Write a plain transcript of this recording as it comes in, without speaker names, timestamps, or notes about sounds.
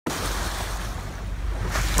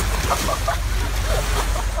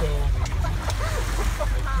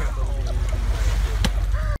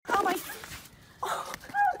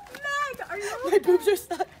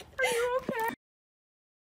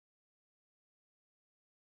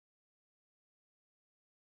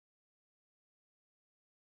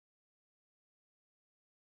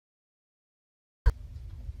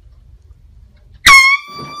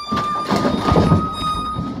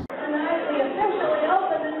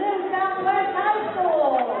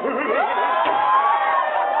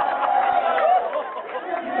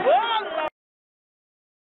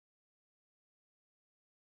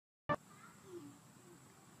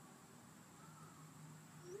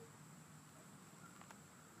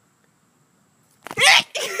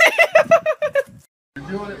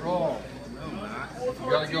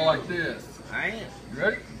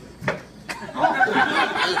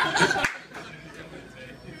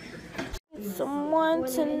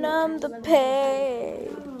numb the pain.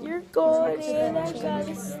 You're going in, I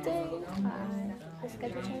gotta stay. The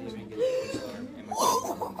schedule changed.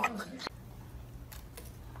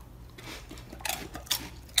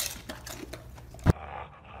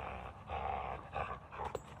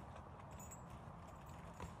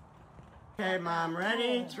 Okay, Mom,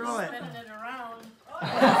 ready? Throw it. Spinning it around.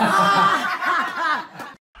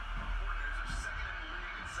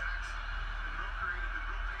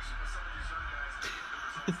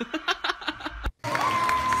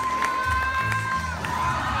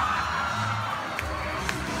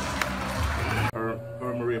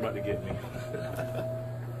 Or Maria about to get me.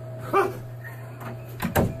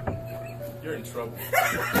 You're in trouble.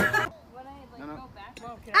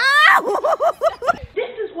 This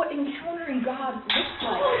is what encountering God looks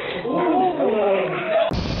like.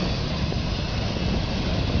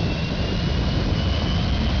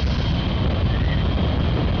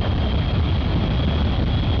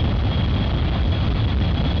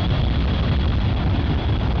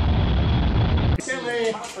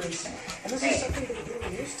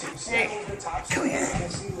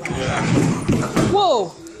 Whoa!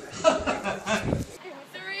 3,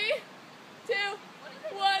 2,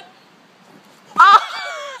 1.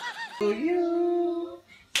 You.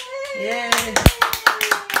 Yay.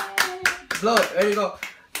 Blow it. Ready to go.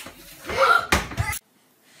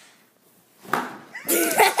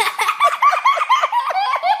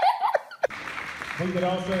 We could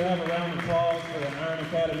also have a round of applause for the Iron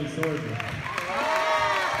Academy Swordsman.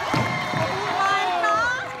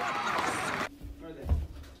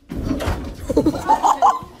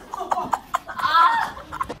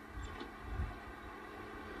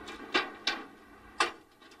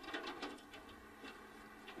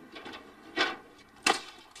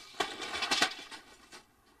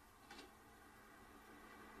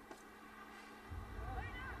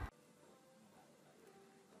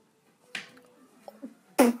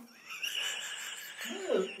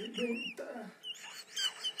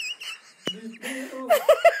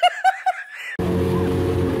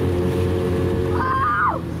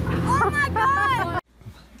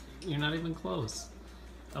 You're not even close.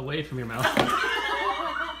 Away from your mouth.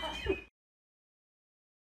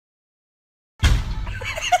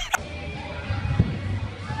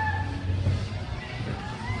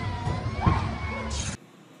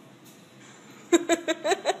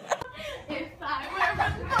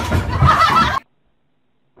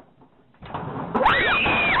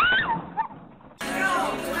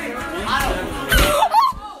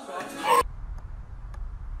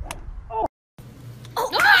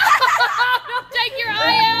 Take your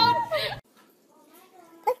eye out.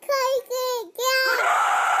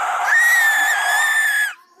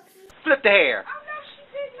 Flip the hair.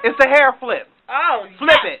 It's the hair flip. Oh,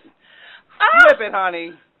 Flip it. Flip it,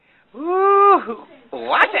 honey. Ooh.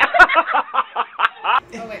 Watch out.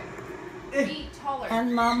 Oh, wait. Be taller.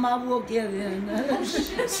 And Mama will get in.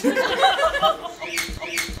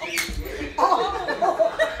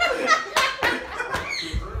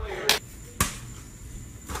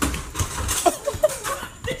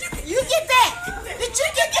 You get that! Did you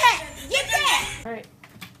get that? Get that! Alright.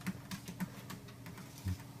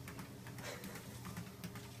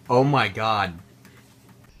 Oh my God.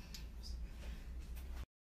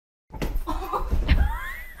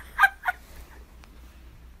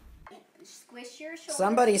 Squish your shoulders.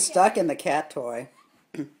 Somebody's stuck in the cat toy.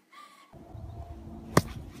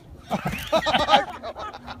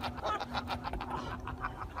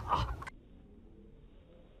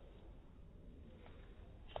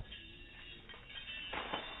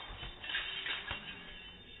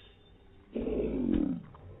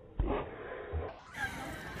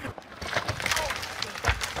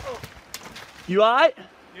 You alright?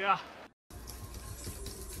 Yeah.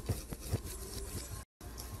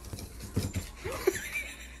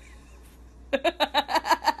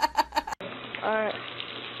 Alright.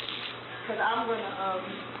 Because I'm going to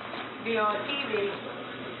be on TV.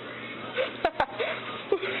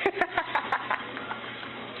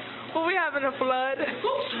 Well, we having a flood.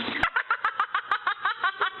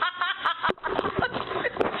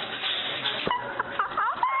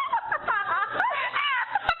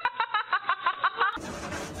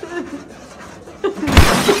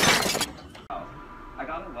 I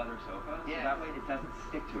got a leather sofa, so that way it doesn't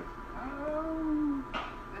stick to it. Oh,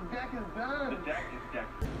 the deck is done. The deck is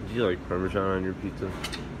decked. Do you like Parmesan on your pizza?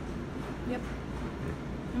 Yep.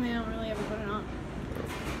 I mean, I don't really ever put it on.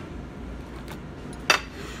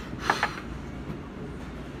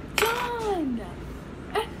 John!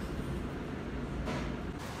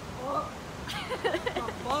 Oh,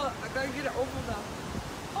 fuck. I gotta get it over now.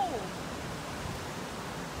 Oh.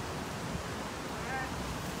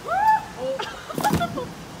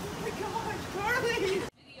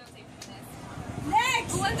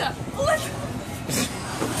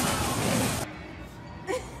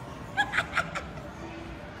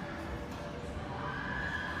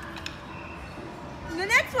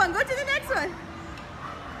 next one. Go to the next one.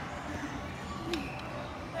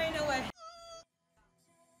 Ain't no way.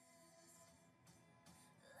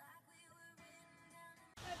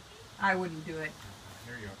 I wouldn't do it.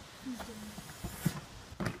 There you go.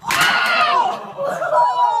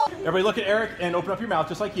 Everybody look at Eric and open up your mouth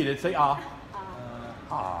just like he did. Say ah.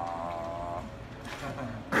 Ah.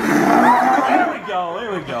 There we go.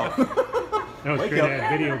 There we go. That was Wake great. up.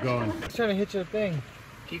 That video going. I was trying to hit your thing.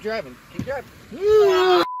 Keep driving. Keep driving.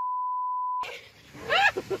 Okay.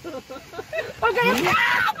 Okay.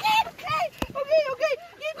 Keep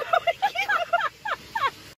going.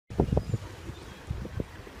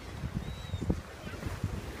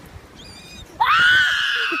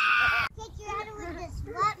 Take you out with this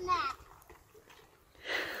slut mat.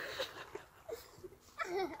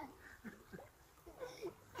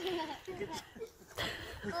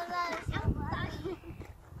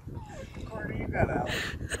 Corey, you got out.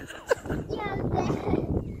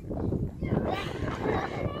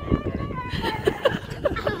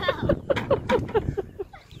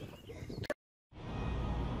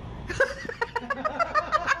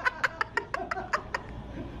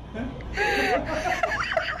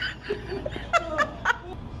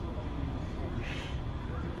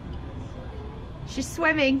 She's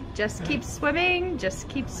swimming. Just keep swimming. Just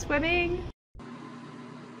keep swimming.